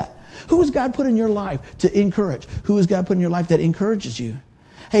going to do that. Who has God put in your life to encourage? Who has God put in your life that encourages you?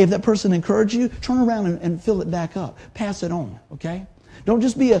 Hey, if that person encouraged you, turn around and fill it back up. Pass it on, okay? Don't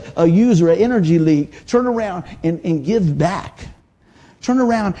just be a user, an energy leak. Turn around and give back. Turn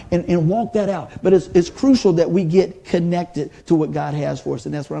around and walk that out. But it's crucial that we get connected to what God has for us,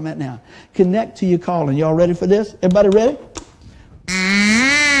 and that's where I'm at now. Connect to your calling. Y'all ready for this? Everybody ready?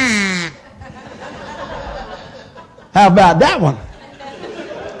 How about that one?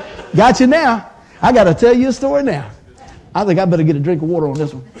 Got you now. I got to tell you a story now. I think I better get a drink of water on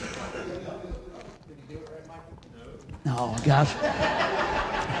this one. Oh, gosh.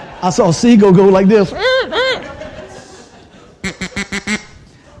 I saw a seagull go like this.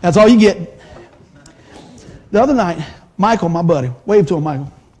 That's all you get. The other night, Michael, my buddy, wave to him,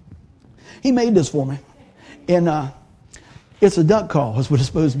 Michael. He made this for me. And it's a duck call, is what it's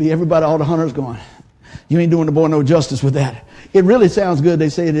supposed to be. Everybody, all the hunters going, you ain't doing the boy no justice with that. It really sounds good. They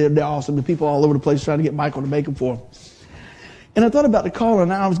say they're awesome. The people all over the place trying to get Michael to make them for them. And I thought about the call,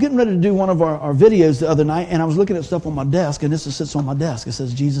 and I was getting ready to do one of our videos the other night, and I was looking at stuff on my desk, and this sits on my desk. It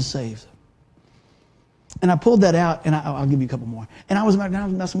says, Jesus Saves. And I pulled that out, and I'll give you a couple more. And I was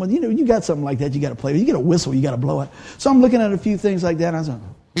messing with, you got something like that you got to play with. You get a whistle, you got to blow it. So I'm looking at a few things like that,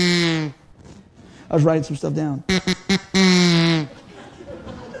 and I was writing some stuff down.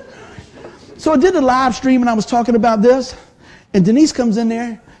 So I did a live stream, and I was talking about this, and Denise comes in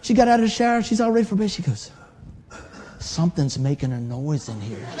there. She got out of the shower. She's all ready for bed. She goes, something's making a noise in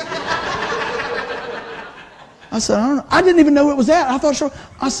here. I said, I don't know. I didn't even know what it was that. I thought, sure.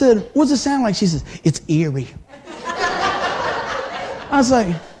 I said, what does it sound like? She says, it's eerie. I was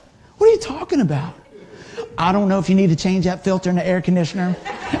like, what are you talking about? I don't know if you need to change that filter in the air conditioner.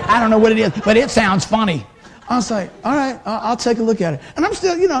 I don't know what it is, but it sounds funny. I was like, all right, I'll take a look at it. And I'm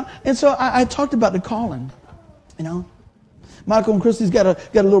still, and so I talked about the calling, Michael and Christy's got a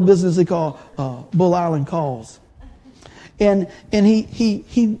little business they call Bull Island Calls. And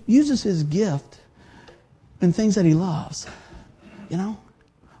he uses his gift in things that he loves,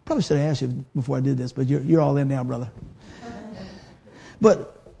 Probably should have asked you before I did this, but you're all in now, brother.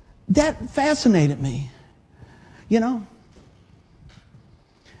 But that fascinated me,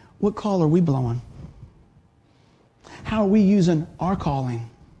 What call are we blowing? How are we using our calling?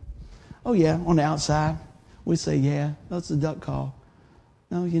 Oh, yeah, on the outside, we say, yeah, that's a duck call.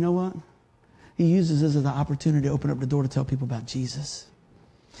 No, you know what? He uses this as an opportunity to open up the door to tell people about Jesus.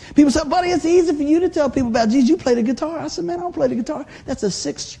 People say, buddy, it's easy for you to tell people about Jesus. You play the guitar. I said, man, I don't play the guitar. That's a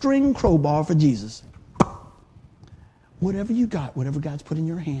 6-string crowbar for Jesus. Whatever you got, whatever God's put in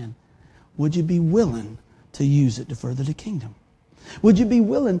your hand, would you be willing to use it to further the kingdom? Would you be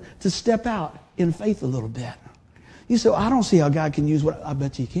willing to step out in faith a little bit? You say, I don't see how God can use what I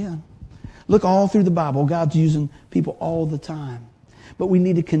bet you can. Look all through the Bible. God's using people all the time. But we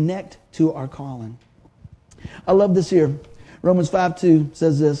need to connect to our calling. I love this here. Romans 5:2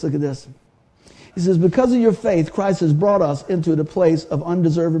 says this. Look at this. He says, because of your faith, Christ has brought us into the place of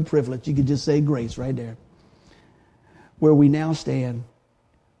undeserved privilege. You could just say grace right there. Where we now stand,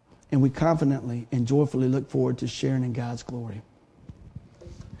 and we confidently and joyfully look forward to sharing in God's glory.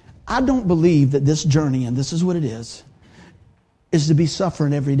 I don't believe that this journey, and this is what it is to be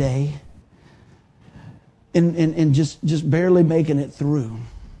suffering every day and just barely making it through.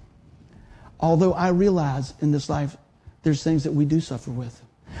 Although I realize in this life, there's things that we do suffer with.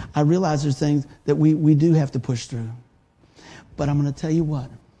 I realize there's things that we do have to push through. But I'm going to tell you what.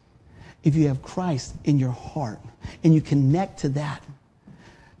 If you have Christ in your heart and you connect to that,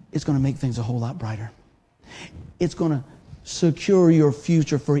 it's going to make things a whole lot brighter. It's going to secure your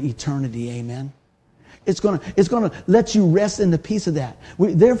future for eternity. Amen. It's going to let you rest in the peace of that.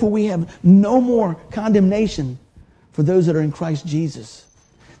 Therefore, we have no more condemnation for those that are in Christ Jesus.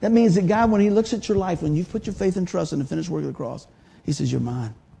 That means that God, when He looks at your life, when you put your faith and trust in the finished work of the cross, He says, you're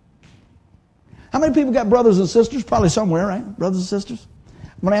mine. How many people got brothers and sisters? Probably somewhere, right? Brothers and sisters.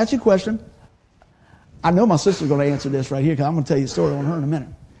 I'm going to ask you a question. I know my sister's going to answer this right here because I'm going to tell you a story on her in a minute.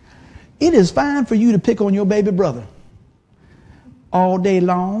 It is fine for you to pick on your baby brother all day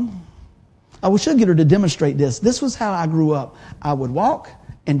long. I should get her to demonstrate this. This was how I grew up. I would walk,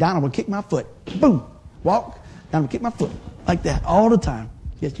 and Donna would kick my foot. Boom. Walk, Donna would kick my foot. Like that all the time.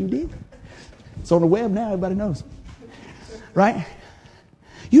 Yes, you did. It's on the web now. Everybody knows. Right?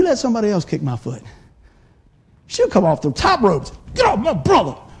 You let somebody else kick my foot. She'll come off the top ropes. Get off my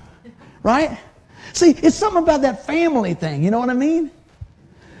brother. Right? See, it's something about that family thing. You know what I mean?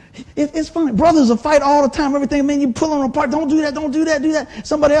 It's funny. Brothers will fight all the time. Everything, man, you pull them apart. Don't do that. Don't do that. Do that.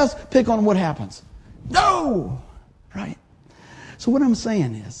 Somebody else pick on them. What happens? No. Right? So what I'm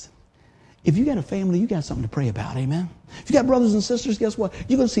saying is, If you got a family, you got something to pray about, amen? If you got brothers and sisters, guess what?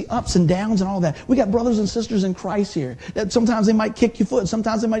 You're going to see ups and downs and all that. We got brothers and sisters in Christ here. That sometimes they might kick your foot.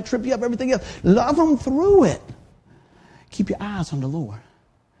 Sometimes they might trip you up, everything else. Love them through it. Keep your eyes on the Lord.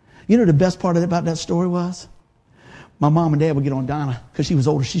 You know the best part about that story was? My mom and dad would get on Donna because she was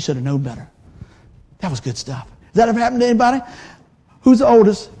older. She should have known better. That was good stuff. Has that ever happened to anybody? Who's the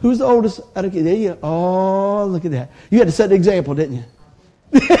oldest? Who's the oldest? There you go. Oh, look at that. You had to set the example, didn't you?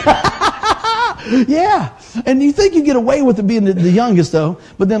 Yeah. And you think you get away with it being the youngest, though.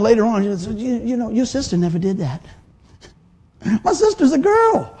 But then later on, you know, your sister never did that. My sister's a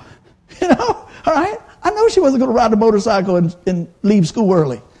girl. You know? All right? I know she wasn't going to ride a motorcycle and leave school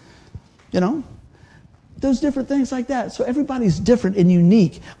early. You know? Those different things like that. So everybody's different and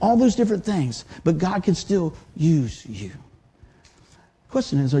unique. All those different things. But God can still use you. The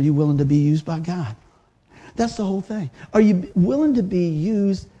question is, are you willing to be used by God? That's the whole thing. Are you willing to be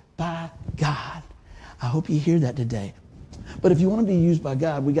used by God? I hope you hear that today. But if you want to be used by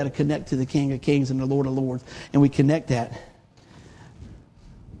God, we got to connect to the King of Kings and the Lord of Lords. And we connect that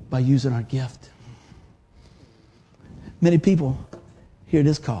by using our gift. Many people hear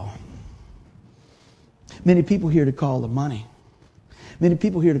this call. Many people hear the call of money. Many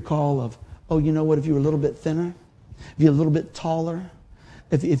people hear the call of, oh, you know what, if you were a little bit thinner, if you're a little bit taller,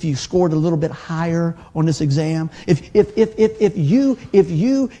 if you scored a little bit higher on this exam, if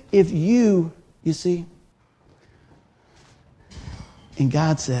you see. And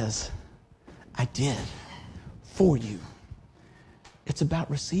God says, I did for you. It's about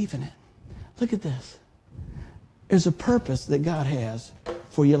receiving it. Look at this. There's a purpose that God has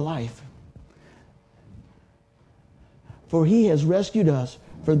for your life. For he has rescued us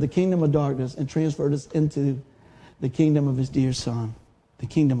from the kingdom of darkness and transferred us into the kingdom of his dear Son, the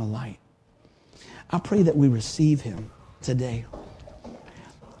kingdom of light. I pray that we receive him today.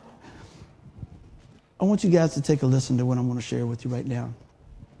 I want you guys to take a listen to what I'm going to share with you right now.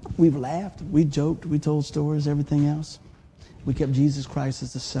 We've laughed, we joked, we told stories, everything else. We kept Jesus Christ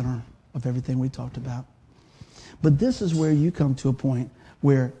as the center of everything we talked about. But this is where you come to a point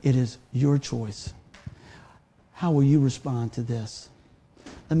where it is your choice. How will you respond to this?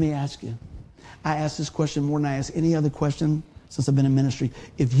 Let me ask you. I ask this question more than I ask any other question since I've been in ministry.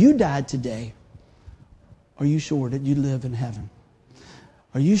 If you died today, are you sure that you live in heaven?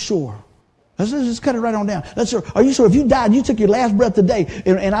 Are you sure? Let's just cut it right on down. Are you sure if you died, you took your last breath today,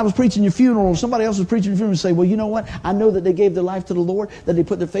 and I was preaching your funeral, or somebody else was preaching your funeral, and say, well, you know what? I know that they gave their life to the Lord, that they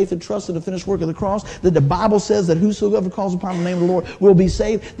put their faith and trust in the finished work of the cross, that the Bible says that whosoever calls upon the name of the Lord will be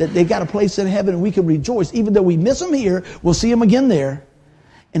saved, that they got a place in heaven, and we can rejoice. Even though we miss them here, we'll see them again there,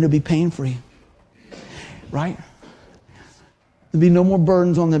 and it'll be pain-free. Right? There'll be no more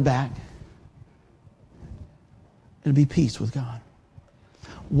burdens on their back. It'll be peace with God.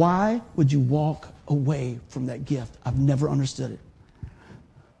 Why would you walk away from that gift? I've never understood it.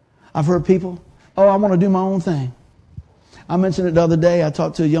 I've heard people, oh, I want to do my own thing. I mentioned it the other day. I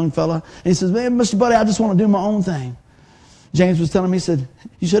talked to a young fella, and he says, man, Mr. Buddy, I just want to do my own thing. James was telling me, he said,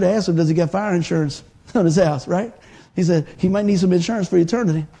 you should have asked him, does he got fire insurance on his house, right? He said, he might need some insurance for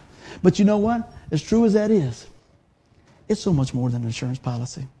eternity. But you know what? As true as that is, it's so much more than an insurance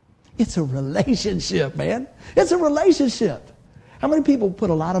policy. It's a relationship, man. It's a relationship. How many people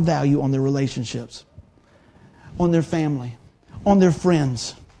put a lot of value on their relationships, on their family, on their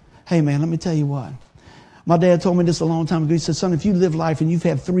friends? Hey, man, let me tell you what. My dad told me this a long time ago. He said, son, if you live life and you've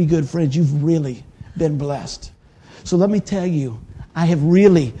had 3 good friends, you've really been blessed. So let me tell you, I have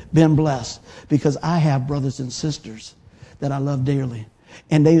really been blessed because I have brothers and sisters that I love dearly.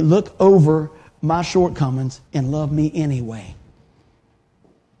 And they look over my shortcomings and love me anyway.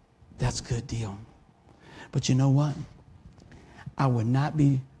 That's a good deal. But you know what? I would not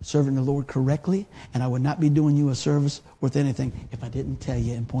be serving the Lord correctly, and I would not be doing you a service worth anything if I didn't tell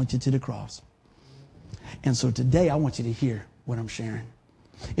you and point you to the cross. And so today I want you to hear what I'm sharing.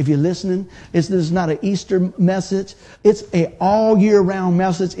 If you're listening, this is not an Easter message. It's an all year round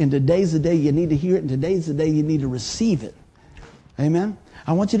message, and today's the day you need to hear it, and today's the day you need to receive it. Amen?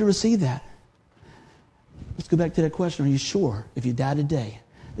 I want you to receive that. Let's go back to that question. Are you sure if you die today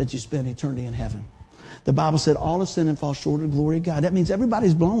that you spend eternity in heaven? The Bible said all have sinned and fall short of the glory of God. That means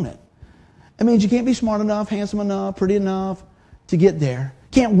everybody's blown it. That means you can't be smart enough, handsome enough, pretty enough to get there.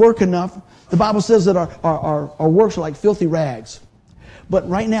 Can't work enough. The Bible says that our works are like filthy rags. But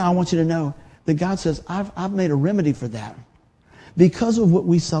right now I want you to know that God says, I've made a remedy for that. Because of what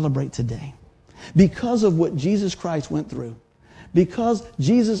we celebrate today. Because of what Jesus Christ went through. Because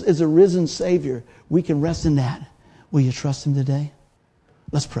Jesus is a risen Savior, we can rest in that. Will you trust him today?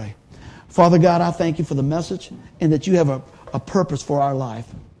 Let's pray. Father God, I thank you for the message and that you have a purpose for our life.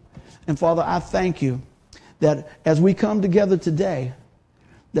 And Father, I thank you that as we come together today,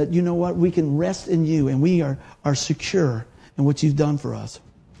 that you know what, we can rest in you and we are secure in what you've done for us.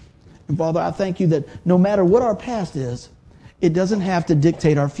 And Father, I thank you that no matter what our past is, it doesn't have to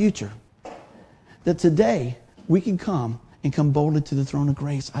dictate our future. That today we can come and come boldly to the throne of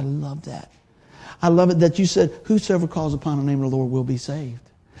grace. I love that. I love it that you said, whosoever calls upon the name of the Lord will be saved.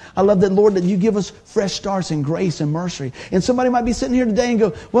 I love that, Lord, that you give us fresh starts in grace and mercy. And somebody might be sitting here today and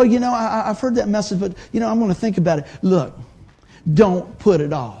go, well, you know, I've heard that message, but, you know, I'm going to think about it. Look, don't put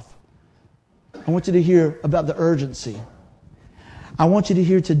it off. I want you to hear about the urgency. I want you to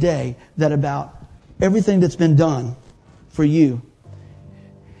hear today that about everything that's been done for you.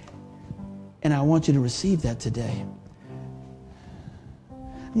 And I want you to receive that today.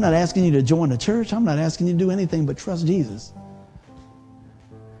 I'm not asking you to join the church. I'm not asking you to do anything but trust Jesus.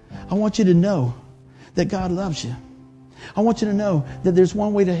 I want you to know that God loves you. I want you to know that there's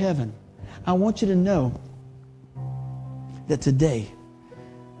one way to heaven. I want you to know that today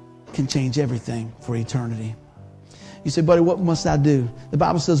can change everything for eternity. You say, buddy, what must I do? The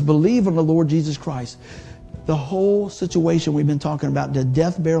Bible says, believe on the Lord Jesus Christ. The whole situation we've been talking about, the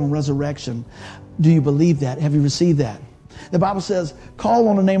death, burial, and resurrection, do you believe that? Have you received that? The Bible says, call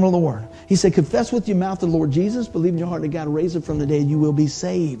on the name of the Lord. He said, confess with your mouth the Lord Jesus, believe in your heart that God raised him from the dead, you will be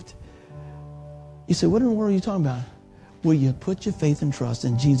saved. You say, what in the world are you talking about? Will you put your faith and trust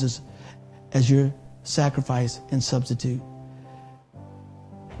in Jesus as your sacrifice and substitute?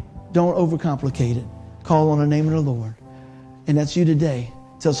 Don't overcomplicate it. Call on the name of the Lord. And that's you today.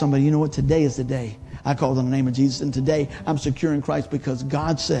 Tell somebody, you know what? Today is the day. I called on the name of Jesus, and today I'm secure in Christ because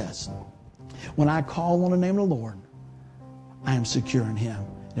God says, when I call on the name of the Lord, I am secure in Him.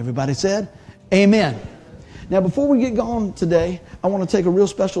 Everybody said, amen. Now, before we get going today, I want to take a real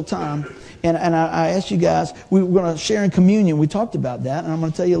special time. And I asked you guys, we were going to share in communion. We talked about that, and I'm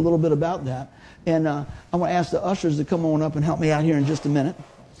going to tell you a little bit about that. And I'm going to ask the ushers to come on up and help me out here in just a minute.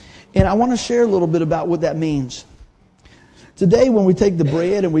 And I want to share a little bit about what that means. Today, when we take the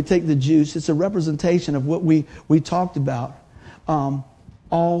bread and we take the juice, it's a representation of what we talked about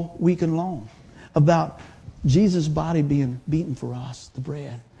all weekend long, about Jesus' body being beaten for us, the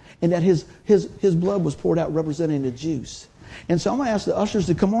bread, and that his blood was poured out representing the juice. And so I'm going to ask the ushers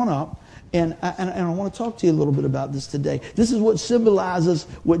to come on up, and I want to talk to you a little bit about this today. This is what symbolizes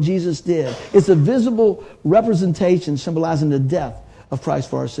what Jesus did. It's a visible representation symbolizing the death of Christ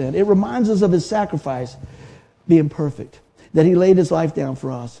for our sin. It reminds us of his sacrifice being perfect, that he laid his life down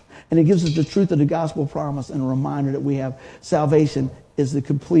for us. And it gives us the truth of the gospel promise and a reminder that we have salvation is the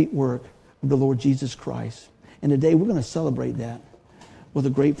complete work of the Lord Jesus Christ. And today we're going to celebrate that with a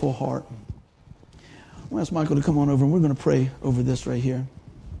grateful heart. I'm going to ask Michael to come on over and we're going to pray over this right here.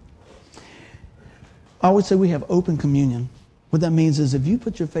 I always say we have open communion. What that means is if you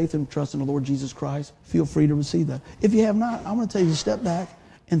put your faith and trust in the Lord Jesus Christ, feel free to receive that. If you have not, I'm going to tell you to step back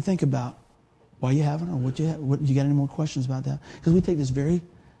and think about why you haven't or what you have. You got any more questions about that? Because we take this very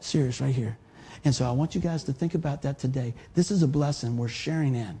serious right here. And so I want you guys to think about that today. This is a blessing we're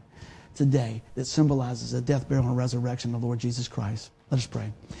sharing in today that symbolizes the death, burial, and resurrection of the Lord Jesus Christ. Let us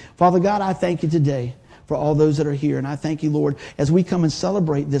pray. Father God, I thank you today for all those that are here. And I thank you, Lord, as we come and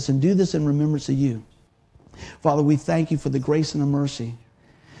celebrate this and do this in remembrance of you. Father, we thank you for the grace and the mercy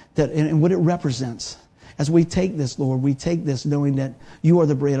that and what it represents. As we take this, Lord, we take this knowing that you are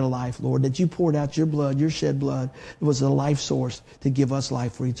the bread of life, Lord, that you poured out your blood, your shed blood. It was a life source to give us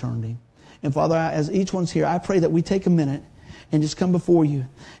life for eternity. And Father, as each one's here, I pray that we take a minute and just come before you.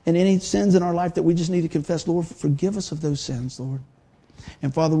 And any sins in our life that we just need to confess, Lord, forgive us of those sins, Lord.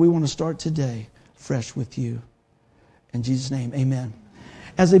 And Father, we want to start today fresh with you. In Jesus' name, amen.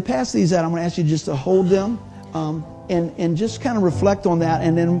 As they pass these out, I'm going to ask you just to hold them and just kind of reflect on that,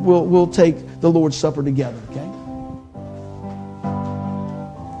 and then we'll take the Lord's Supper together, okay?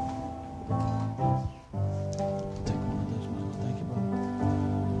 Take one of those, Michael. Thank you, brother.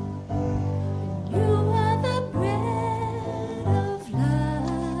 You are the bread of life.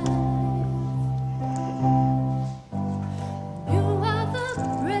 You are the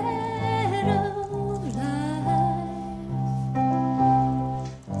bread of life.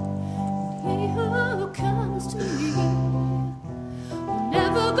 He who comes to me will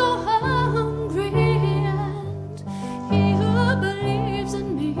never go hungry, and he who believes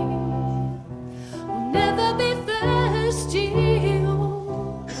in me will never be thirsty.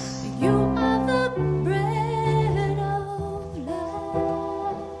 You are the bread of life.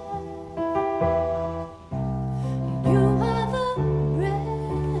 You are the bread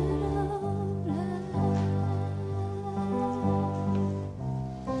of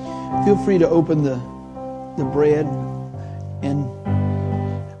life. Feel free to open the bread and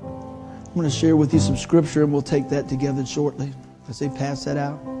I'm going to share with you some scripture, and we'll take that together shortly. As they pass that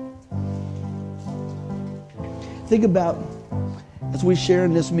out. Think about, as we share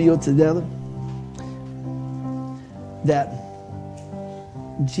in this meal together, that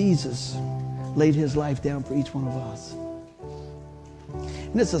Jesus laid his life down for each one of us.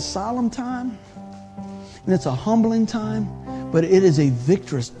 And it's a solemn time, and it's a humbling time, but it is a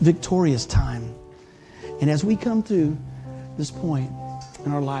victorious time. And as we come through this point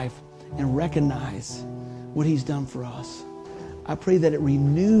in our life and recognize what he's done for us, I pray that it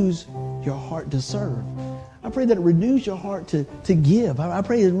renews your heart to serve. I pray that it renews your heart to give. I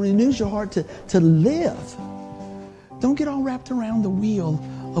pray it renews your heart to live. Don't get all wrapped around the wheel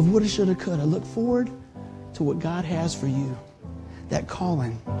of woulda, shoulda, coulda. Look forward to what God has for you. That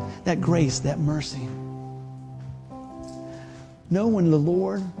calling, that grace, that mercy. Know when the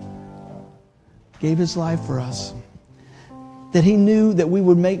Lord gave his life for us, that he knew that we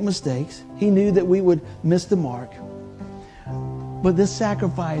would make mistakes. He knew that we would miss the mark. But this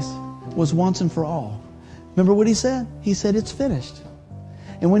sacrifice was once and for all. Remember what he said? He said, it's finished.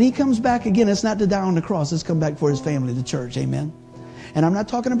 And when he comes back again, it's not to die on the cross. It's come back for his family, the church. Amen. And I'm not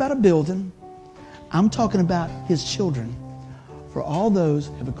talking about a building. I'm talking about his children. For all those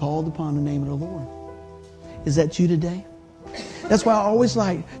who have called upon the name of the Lord. Is that you today? That's why I always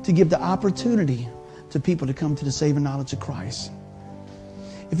like to give the opportunity to people to come to the saving knowledge of Christ.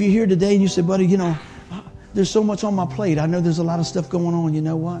 If you're here today and you say, buddy, there's so much on my plate. I know there's a lot of stuff going on. You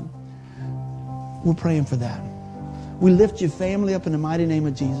know what? We're praying for that. We lift your family up in the mighty name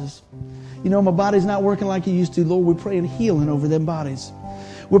of Jesus. My body's not working like it used to. Lord, we're praying healing over them bodies.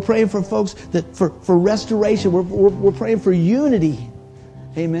 We're praying for folks that for restoration. We're praying for unity.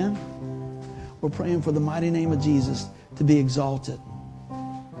 Amen. We're praying for the mighty name of Jesus to be exalted.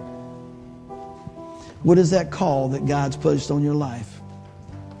 What is that call that God's placed on your life?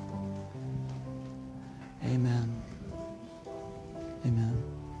 Amen. Amen.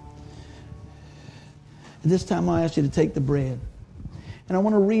 At this time, I ask you to take the bread. And I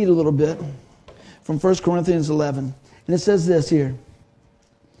want to read a little bit from 1 Corinthians 11. And it says this here.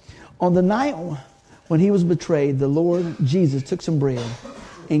 On the night when he was betrayed, the Lord Jesus took some bread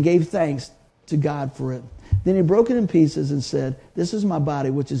and gave thanks to God for it. Then he broke it in pieces and said, this is my body,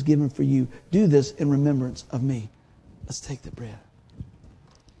 which is given for you. Do this in remembrance of me. Let's take the bread.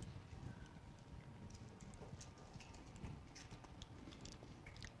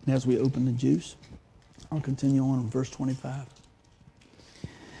 And as we open the juice, I'll continue on in verse 25.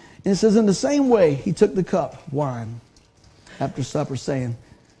 And it says, in the same way, he took the cup, wine, after supper, saying,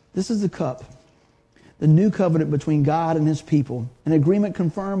 this is the cup, the new covenant between God and his people, an agreement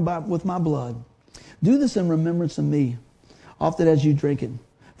confirmed with my blood. Do this in remembrance of me, often as you drink it.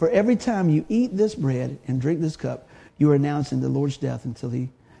 For every time you eat this bread and drink this cup, you are announcing the Lord's death until he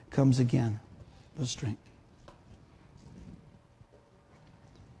comes again. Let's drink.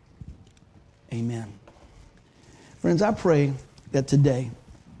 Amen. Friends, I pray that today,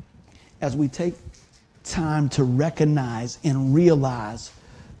 as we take time to recognize and realize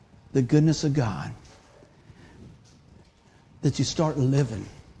the goodness of God, that you start living.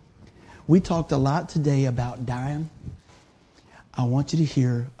 We talked a lot today about dying. I want you to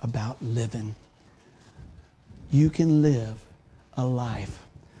hear about living. You can live a life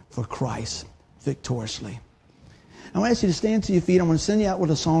for Christ victoriously. I want to ask you to stand to your feet. I'm going to send you out with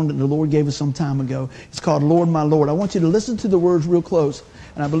a song that the Lord gave us some time ago. It's called Lord, My Lord. I want you to listen to the words real close,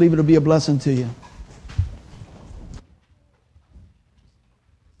 and I believe it'll be a blessing to you.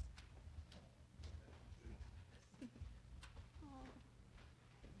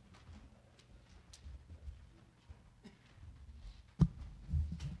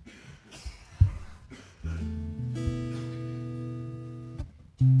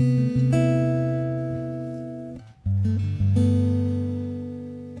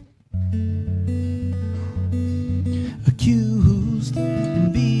 Accused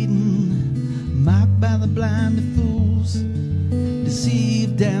and beaten, mocked by the blinded fools,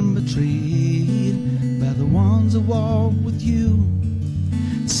 deceived and betrayed by the ones who walk with you,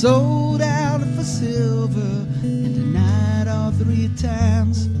 sold out for silver and denied all 3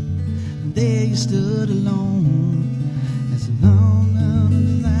 times. And there you stood alone as a long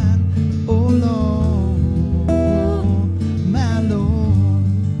undenied, oh Lord, my Lord,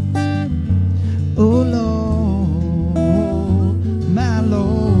 oh Lord, my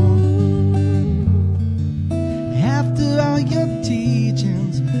Lord. After all your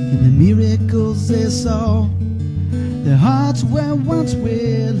teachings and the miracles they saw, their hearts were once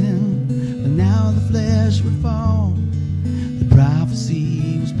willing, but now the flesh would fall. The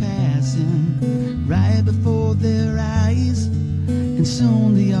prophecy was passing right before their eyes, and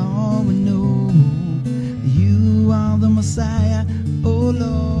soon they all will know you are the Messiah, oh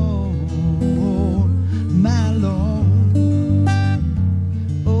Lord, my Lord,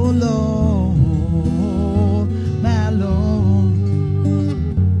 oh Lord, my Lord.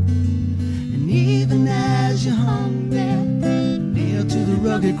 And even as you hung there, nailed to the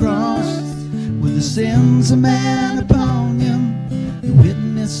rugged cross, with the sins of man upon you, you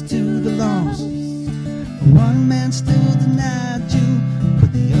witnessed to the lost. One man still denied you,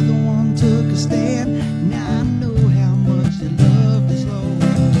 but the other one took a stand. Now I know how much you love this Lord.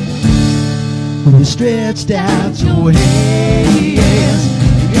 When you stretched out your hands,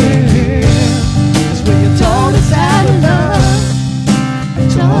 that's when you taught us how to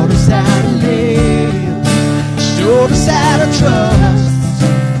love, taught us how to live, showed us how to trust,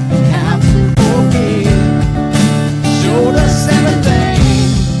 how to forgive, showed us everything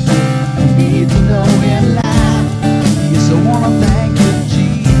we need to know in life. Yes, I want to thank you,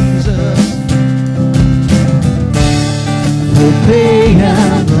 Jesus, for paying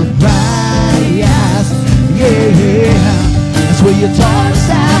the price. Yeah, that's where you taught us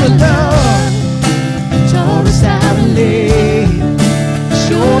how to love, taught us how to live,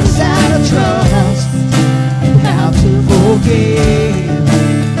 showed us how to trust, how to forgive,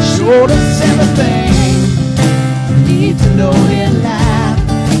 showed us everything we need to know in life.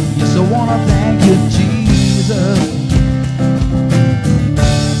 Yes, I want to thank you, Jesus,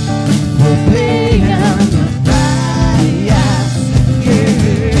 for paying the price. Yeah.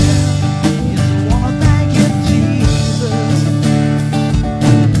 Yes, I want to thank you, Jesus,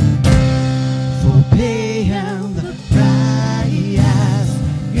 for paying the price.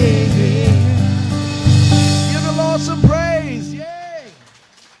 Yeah. Give the Lord some praise. Yay.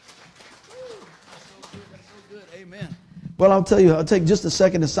 That's so good. Amen. Well, I'll take just a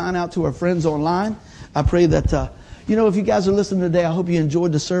second to sign out to our friends online. I pray that, if you guys are listening today, I hope you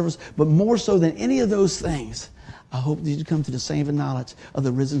enjoyed the service. But more so than any of those things, I hope that you come to the saving knowledge of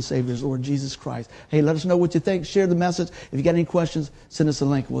the risen Savior, Lord Jesus Christ. Hey, let us know what you think. Share the message. If you got any questions, send us a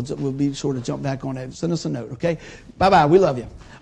link. We'll be sure to jump back on it. Send us a note, okay? Bye-bye. We love you.